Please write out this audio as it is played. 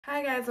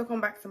Hi guys, welcome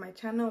back to my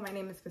channel. My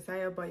name is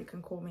Fisaya, but you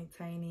can call me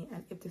Tiny.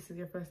 And if this is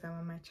your first time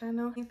on my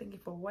channel, thank you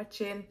for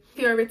watching. If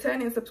you're a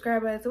returning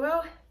subscriber as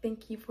well,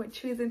 thank you for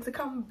choosing to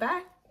come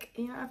back.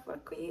 You know, I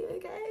fuck with you,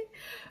 okay?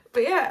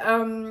 But yeah,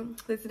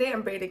 so today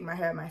I'm braiding my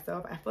hair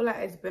myself. I feel like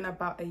it's been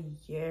about a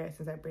year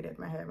since I braided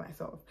my hair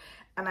myself,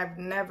 and I've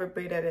never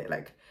braided it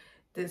like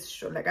this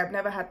short. Like I've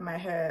never had my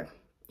hair,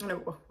 no,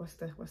 what's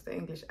the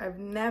English? I've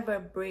never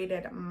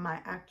braided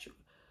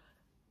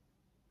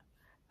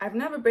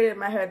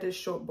my hair this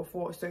short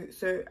before,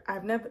 so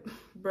I've never,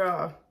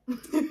 bruh.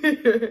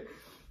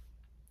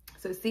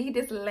 So see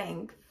this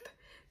length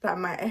that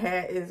my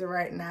hair is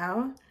right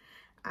now?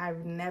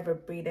 I've never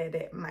braided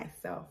it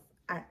myself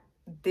at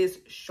this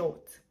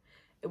short.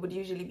 It would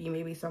usually be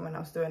maybe someone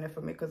else doing it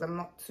for me, because I'm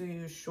not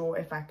too sure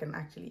if I can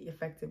actually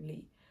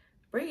effectively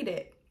braid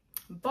it.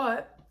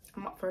 But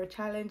I'm up for a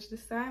challenge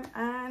this time,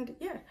 and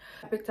yeah,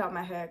 I picked out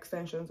my hair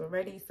extensions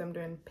already. So I'm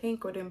doing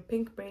pink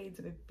braids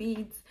with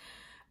beads.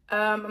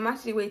 I'm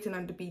actually waiting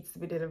on the beads to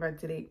be delivered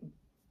today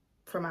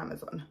from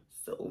Amazon.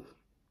 So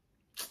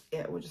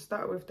yeah, we'll just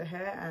start with the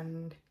hair.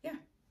 And yeah,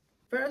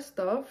 first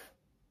off,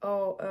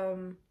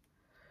 I'll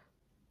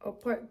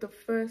put the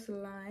first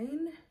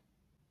line.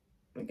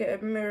 I get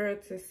a mirror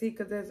to see,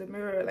 because there's a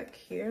mirror like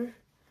here.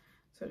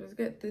 So just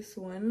get this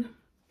one,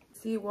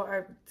 see what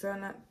I've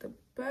done at the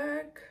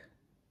back.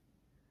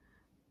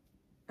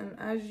 And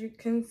as you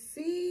can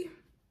see,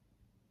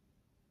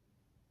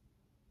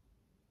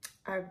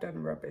 I've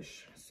done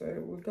rubbish,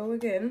 so we'll go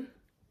again.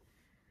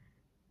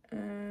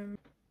 So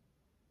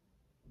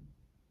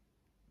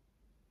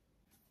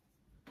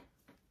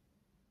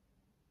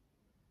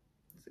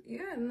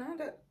yeah, now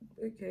that,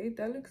 okay,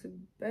 that looks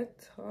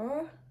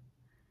better.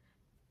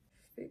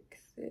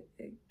 Fix it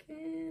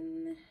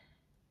again.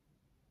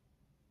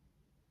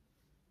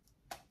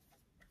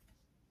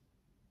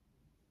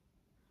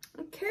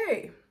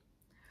 Okay.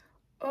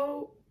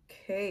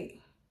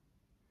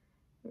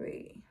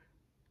 Wait,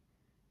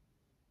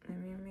 let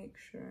me make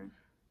sure.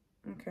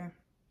 Okay,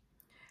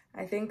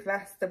 I think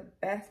that's the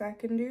best I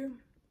can do,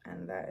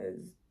 and that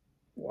is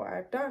what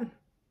I've done.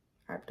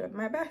 I've done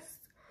my best.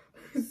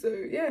 So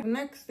yeah, the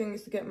next thing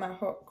is to get my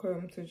hot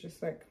comb to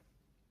just like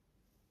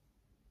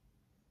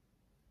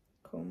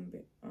comb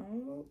it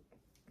out.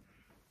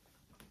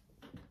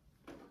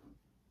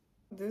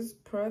 This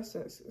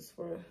process is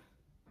for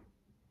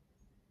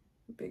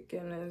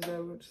beginners, I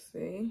would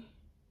say.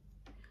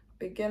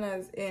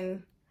 Beginners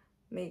in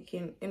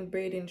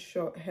braiding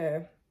short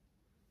hair.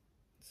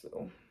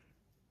 So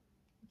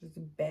just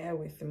bear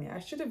with me. I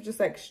should have just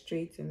like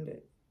straightened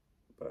it,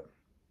 but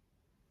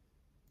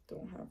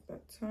don't have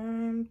that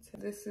time.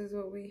 This is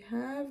what we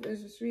have.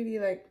 It's just really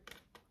like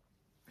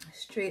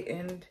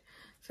straightened.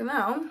 So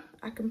now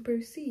I can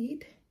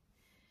proceed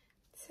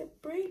to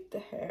braid the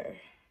hair.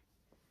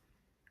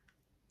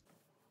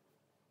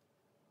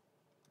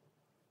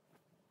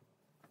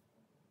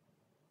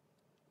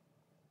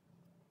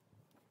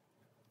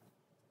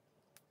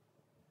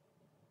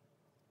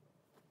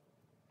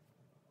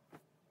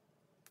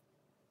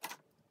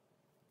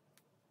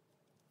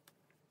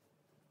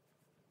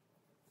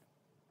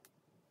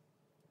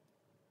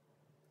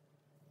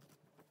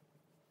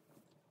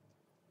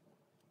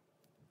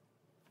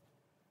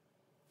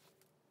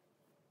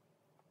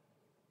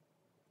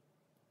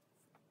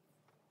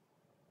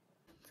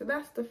 So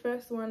that's the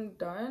first one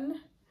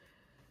done.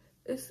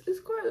 It's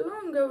quite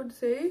long, I would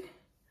say,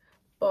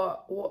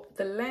 but what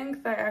the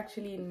length I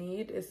actually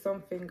need is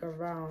something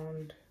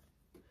around,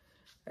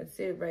 I'd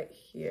say right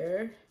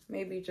here,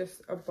 maybe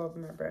just above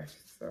my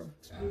breast. So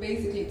I'm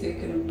basically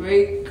taking a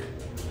break.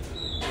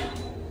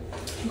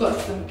 Got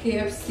some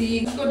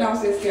KFC. Let's go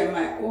downstairs to get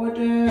my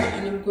order,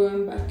 and I'm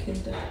going back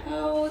in the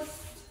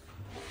house.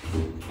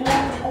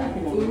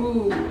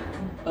 Ooh,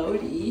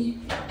 Bodhi.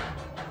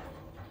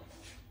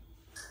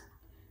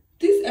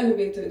 This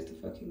elevator is the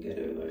fucking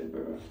ghetto, like,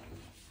 bro.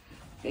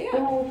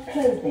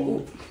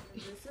 Yeah.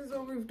 This is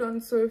what we've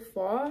done so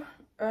far.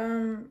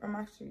 I'm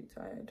actually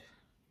tired,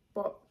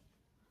 but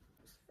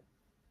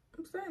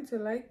I'm starting to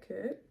like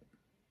it.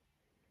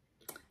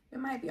 It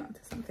might be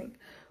onto something.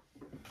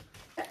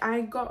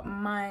 I got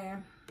my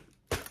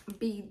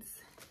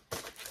beads.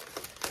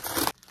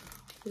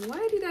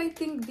 Why did I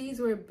think these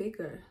were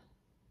bigger?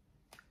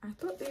 I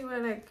thought they were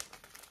like,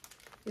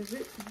 is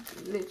it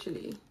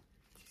literally, do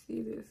you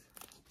see this?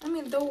 I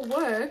mean, they'll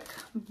work,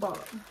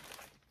 but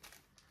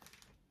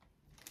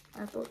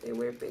I thought they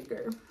were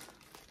bigger.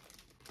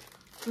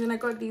 And then I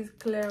got these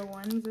clear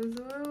ones as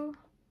well.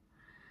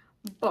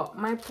 But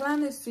my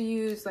plan is to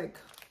use like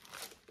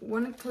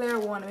one clear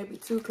one, maybe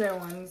two clear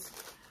ones,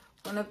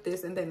 one of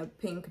this, and then a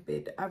pink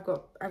bid. I've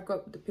got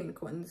the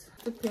pink ones.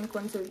 The pink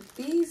ones. So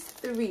these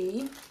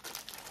three,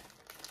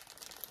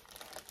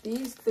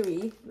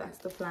 that's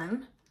the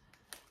plan.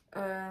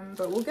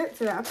 But we'll get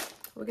to that.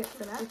 We'll get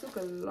to that. I took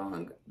a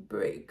long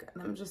break,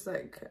 and I'm just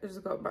like, I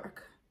just got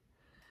back.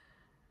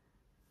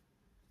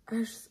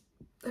 I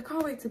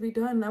can't wait to be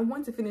done. I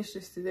want to finish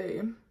this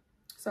today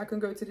so I can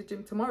go to the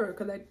gym tomorrow,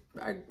 because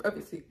I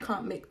obviously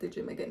can't make the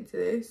gym again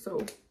today.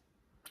 So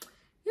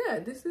yeah,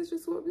 this is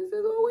what we're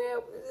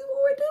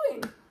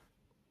doing.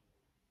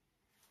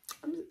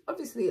 I'm just,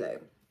 obviously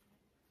like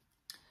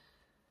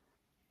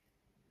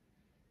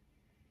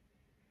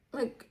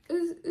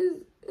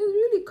it's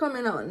really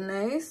coming out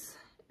nice.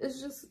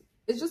 It's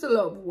just a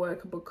lot of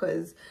work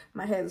because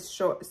my hair is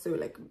short, so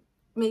like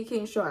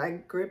making sure I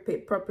grip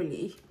it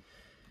properly,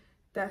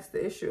 that's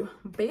the issue.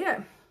 But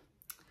yeah,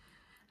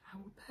 I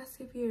will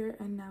persevere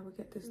and now we'll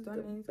get this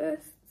done. The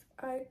best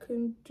I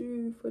can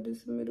do for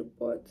this middle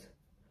part.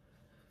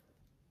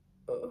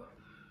 Oh.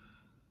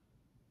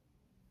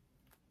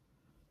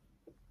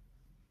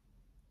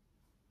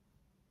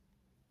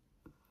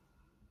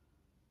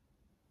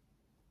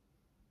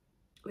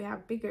 We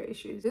have bigger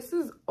issues. This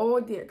is all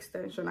the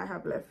extension I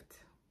have left,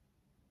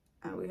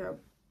 and we have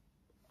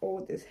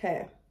all this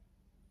hair.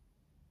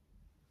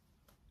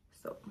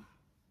 So,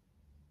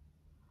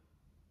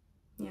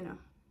 you know,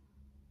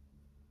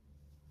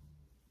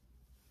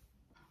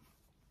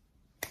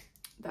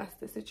 that's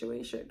the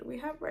situation we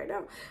have right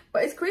now.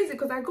 But it's crazy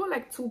because I got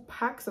like 2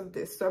 packs of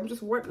this, so I'm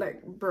just worried,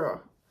 like,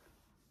 bro,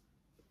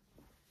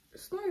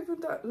 it's not even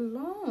that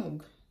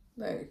long.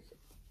 Like,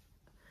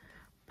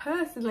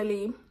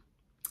 personally,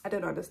 I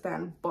don't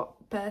understand,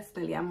 but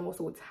personally I'm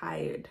also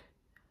tired,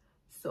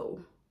 so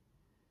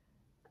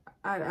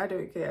I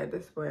don't care at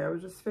this point. I will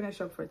just finish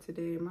up for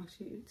today. I'm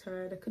actually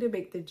tired. I couldn't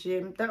make the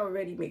gym. That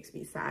already makes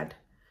me sad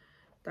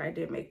that I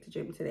didn't make the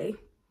gym today.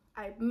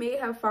 I may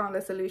have found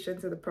a solution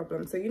to the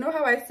problem. So you know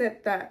how I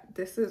said that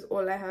this is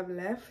all I have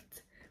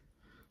left?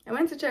 I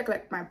went to check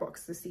like my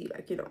box to see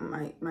like, you know,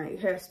 my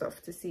hair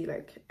stuff to see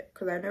like,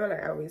 because I know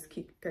like I always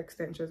keep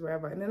extensions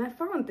wherever, and then I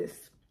found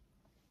this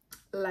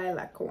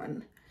lilac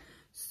one.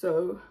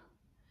 So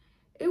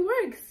it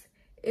works,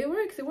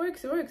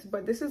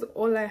 but this is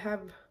all I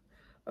have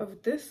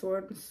of this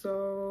one.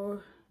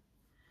 So,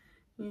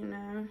 you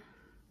know,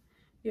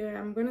 yeah,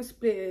 I'm gonna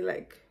split it.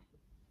 Like,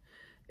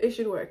 it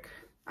should work.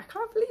 I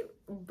can't believe,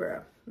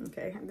 bro.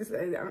 Okay,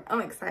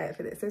 I'm excited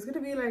for this. So it's gonna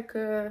be like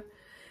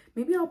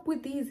maybe I'll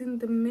put these in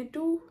the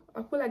middle.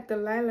 I'll put like the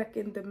lilac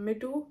in the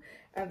middle,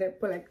 and then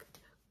put like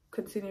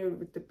continue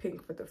with the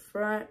pink for the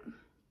front.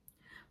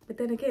 But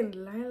then again,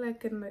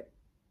 lilac and the,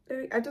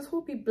 I just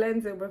hope it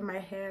blends in with my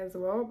hair as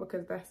well,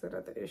 because that's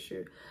another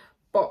issue.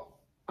 But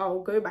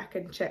I'll go back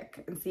and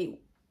check and see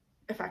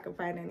if I can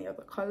find any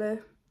other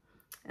color,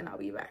 and I'll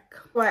be back.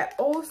 So I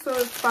also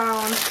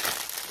found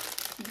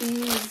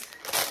these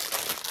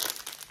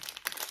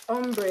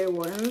ombre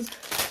ones,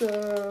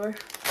 so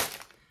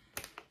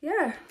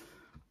yeah,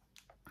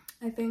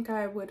 I think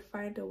I would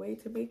find a way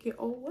to make it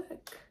all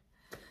work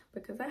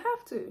because I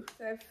have to.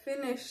 So I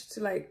finished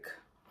like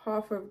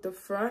half of the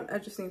front. I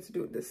just need to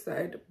do this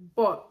side,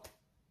 but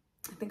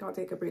I think I'll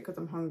take a break because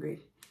I'm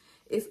hungry.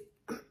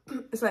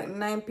 It's like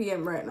 9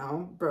 p.m. right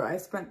now, bro. I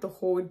spent the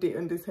whole day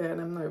on this hair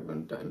and I'm not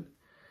even done.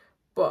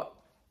 But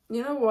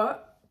you know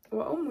what?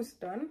 We're almost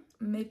done.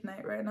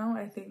 Midnight right now,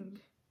 I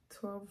think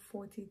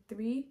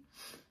 12:43,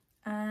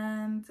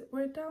 and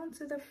we're down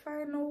to the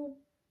final.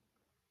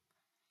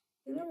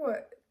 You know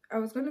what? I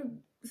was gonna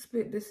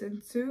split this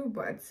in 2,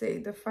 but I'd say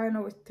the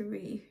final is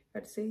 3.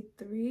 I'd say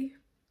 3.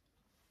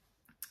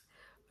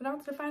 We're down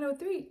to the final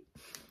 3.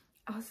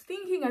 I was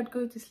thinking I'd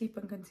go to sleep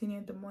and continue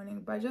in the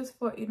morning, but I just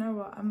thought, you know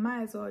what, I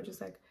might as well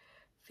just like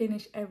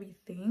finish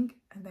everything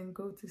and then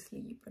go to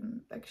sleep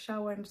and like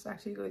shower and just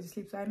actually go to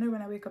sleep. So I know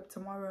when I wake up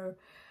tomorrow,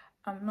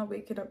 I'm not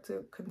waking up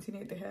to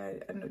continue the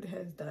hair. I know the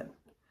hair is done.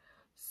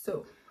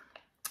 So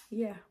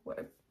yeah,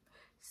 we're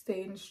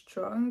staying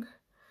strong.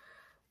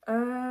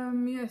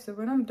 Yeah, so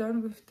when I'm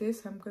done with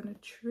this, I'm gonna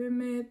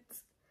trim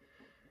it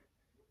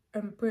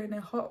and put in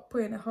a hot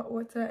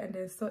water and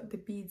then sort the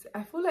beads.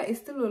 I feel like it's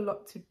still a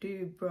lot to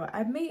do, bro.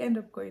 I may end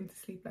up going to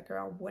sleep like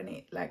around 1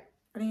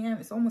 a.m.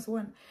 It's almost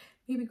 1.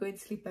 Maybe going to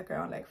sleep like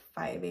around like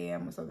 5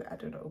 a.m. or something. I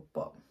don't know,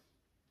 but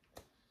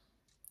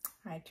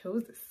I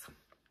chose this.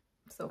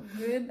 So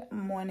good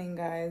morning,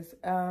 guys.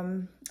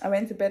 I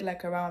went to bed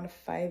like around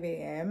 5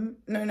 a.m.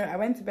 No, I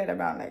went to bed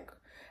around like,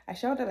 I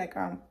showered at like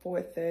around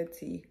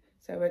 4:30.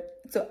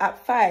 So at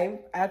 5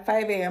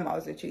 a.m. I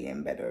was literally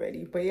in bed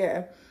already. But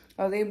yeah,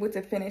 I was able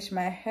to finish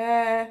my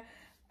hair.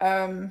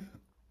 I'm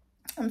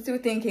still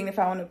thinking if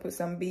I want to put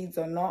some beads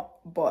or not,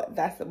 but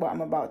that's what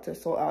I'm about to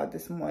sort out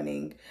this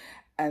morning.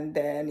 And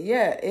then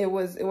yeah, it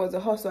was a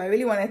hustle. I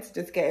really wanted to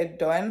just get it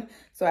done,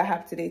 so I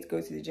have today to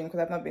go to the gym because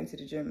I've not been to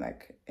the gym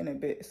like in a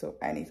bit, so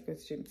I need to go to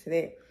the gym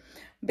today.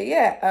 But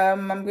yeah,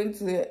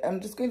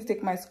 I'm just going to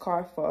take my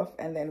scarf off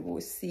and then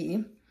we'll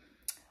see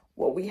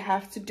what we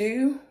have to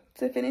do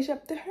to finish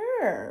up the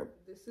hair.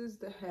 This is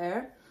the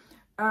hair.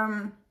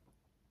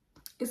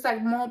 It's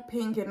like more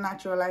pink and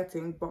natural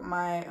lighting, but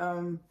my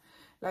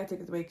lighting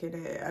is making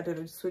it, I don't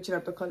know, switching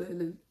up the color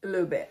a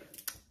little bit,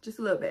 just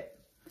a little bit.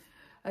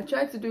 I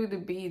tried to do the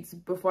beads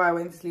before I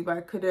went to sleep, but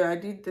I couldn't. I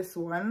did this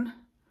one.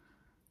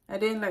 I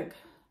didn't like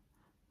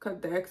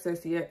cut the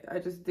excess yet. I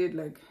just did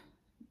like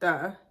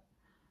that.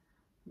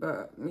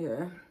 But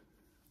yeah.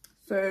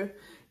 So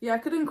yeah, I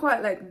couldn't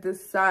quite like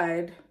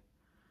decide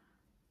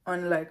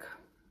on like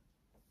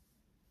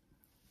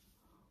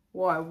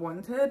what I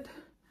wanted.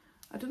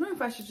 I don't know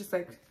if I should just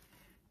like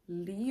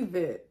leave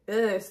it.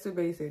 It's too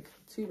basic,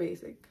 too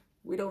basic.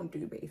 We don't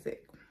do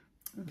basic.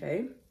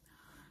 Okay,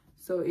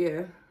 so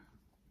yeah,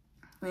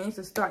 I need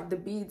to start the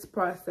beads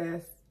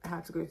process. I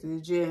have to go to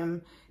the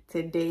gym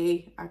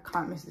today. I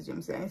can't miss the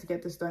gym, so I need to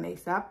get this done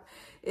ASAP.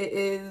 It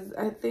is,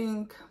 I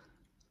think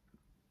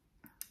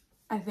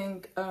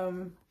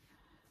 11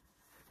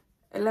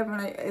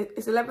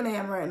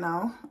 a.m. right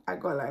now. I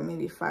got like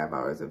maybe 5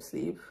 hours of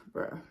sleep,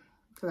 bro,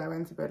 because I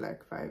went to bed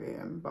like 5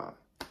 a.m. but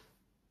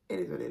it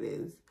is what it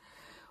is.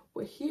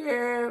 We're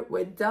here,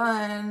 we're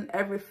done,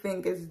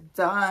 everything is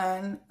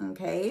done.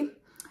 Okay,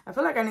 I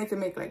feel like I need to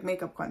make like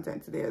makeup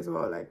content today as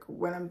well. Like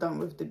when I'm done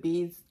with the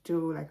beads,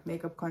 do like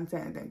makeup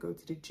content and then go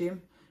to the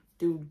gym,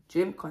 do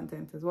gym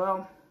content as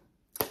well.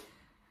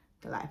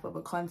 The life of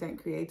a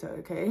content creator,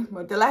 okay?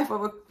 But the life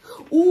of a,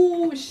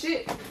 oh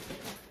shit,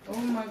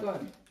 oh my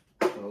god,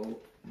 oh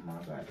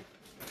my god.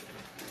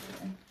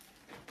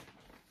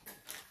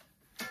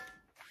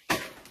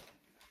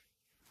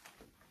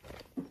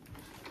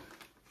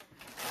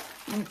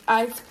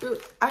 I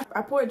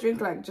poured a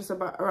drink like just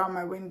about around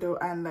my window,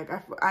 and like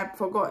I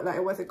forgot that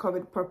it wasn't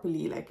covered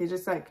properly. Like it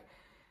just like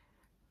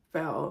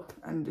fell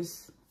and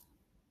just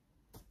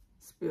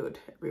spilled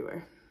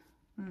everywhere.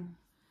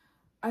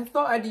 I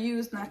thought I'd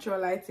use natural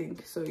lighting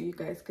so you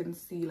guys can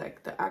see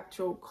like the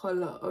actual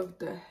color of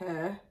the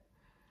hair,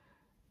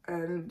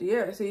 and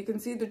yeah, so you can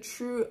see the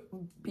true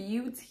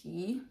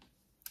beauty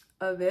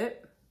of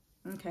it.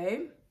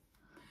 Okay,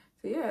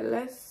 so yeah,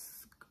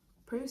 let's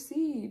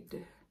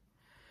proceed.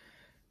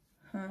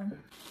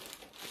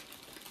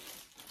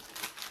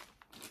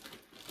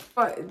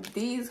 Got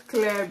these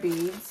clear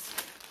beads.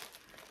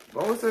 I've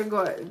also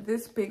got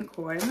this pink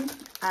one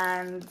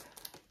and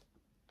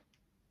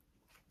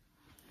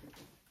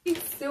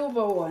these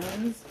silver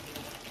ones.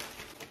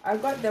 I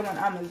got them on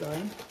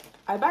Amazon.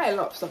 I buy a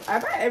lot of stuff. I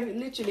buy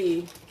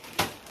literally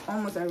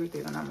almost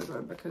everything on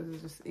Amazon because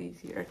it's just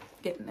easier.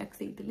 Get next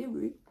day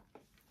delivery.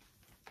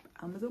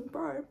 Amazon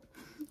Prime.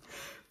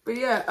 But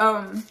yeah,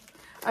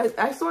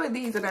 I saw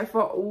these and I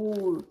thought,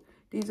 oh,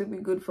 these would be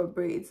good for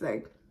braids.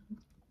 Like,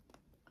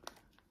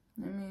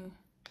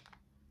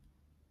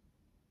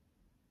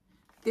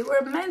 they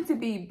were meant to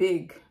be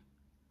big.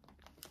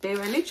 They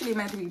were literally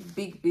meant to be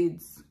big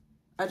beads.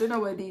 I don't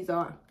know where these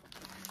are.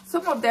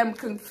 Some of them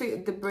can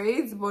fit the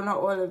braids, but not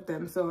all of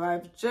them. So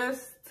I've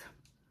just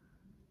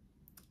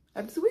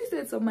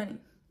wasted some money,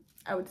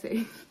 I would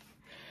say.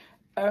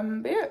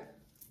 But yeah.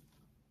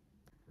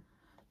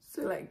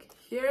 So like,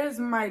 here's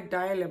my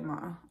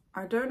dilemma.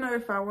 I don't know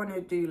if I want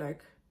to do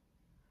like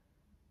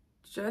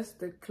just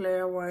the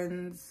clear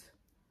ones,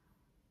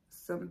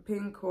 some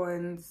pink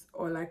ones,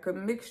 or like a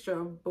mixture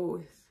of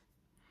both.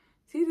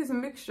 See, this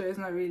mixture is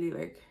not really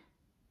like,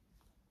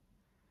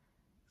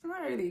 it's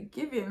not really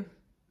giving,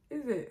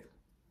 is it?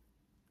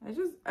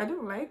 I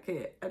don't like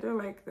it. I don't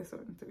like this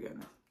one, to be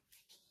honest.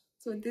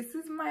 So this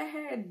is my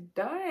hair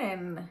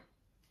done.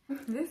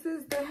 This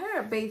is the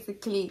hair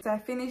basically. So I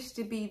finished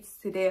the beads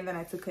today and then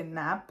I took a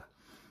nap.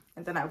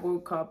 And then I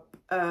woke up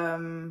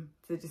to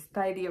just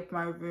tidy up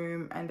my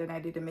room, and then I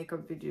did a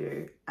makeup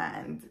video,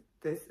 and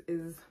this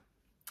is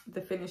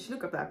the finished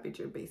look of that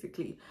video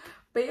basically.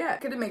 But yeah, I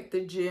couldn't make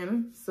the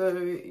gym,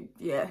 so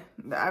yeah,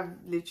 I've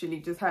literally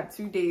just had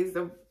 2 days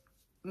of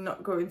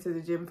not going to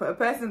the gym. For a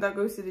person that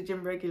goes to the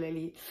gym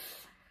regularly,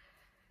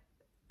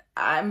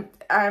 I'm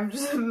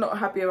just not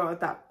happy about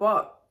that.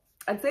 But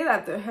I'd say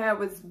that the hair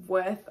was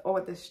worth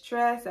all the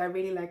stress. I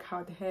really like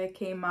how the hair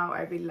came out.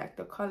 I really like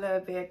the color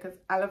of it because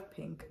I love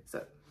pink.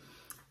 So,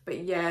 but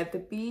yeah, the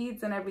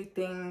beads and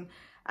everything,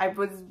 I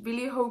was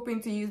really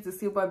hoping to use the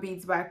silver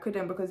beads, but I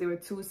couldn't because they were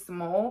too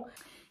small.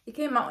 It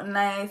came out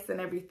nice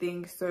and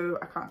everything, so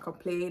I can't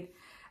complain.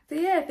 So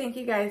yeah, thank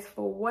you guys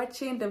for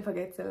watching. Don't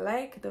forget to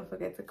like, don't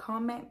forget to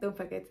comment, don't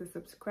forget to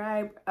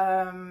subscribe.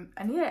 And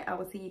yeah, I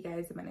will see you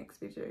guys in my next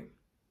video.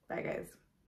 Bye guys.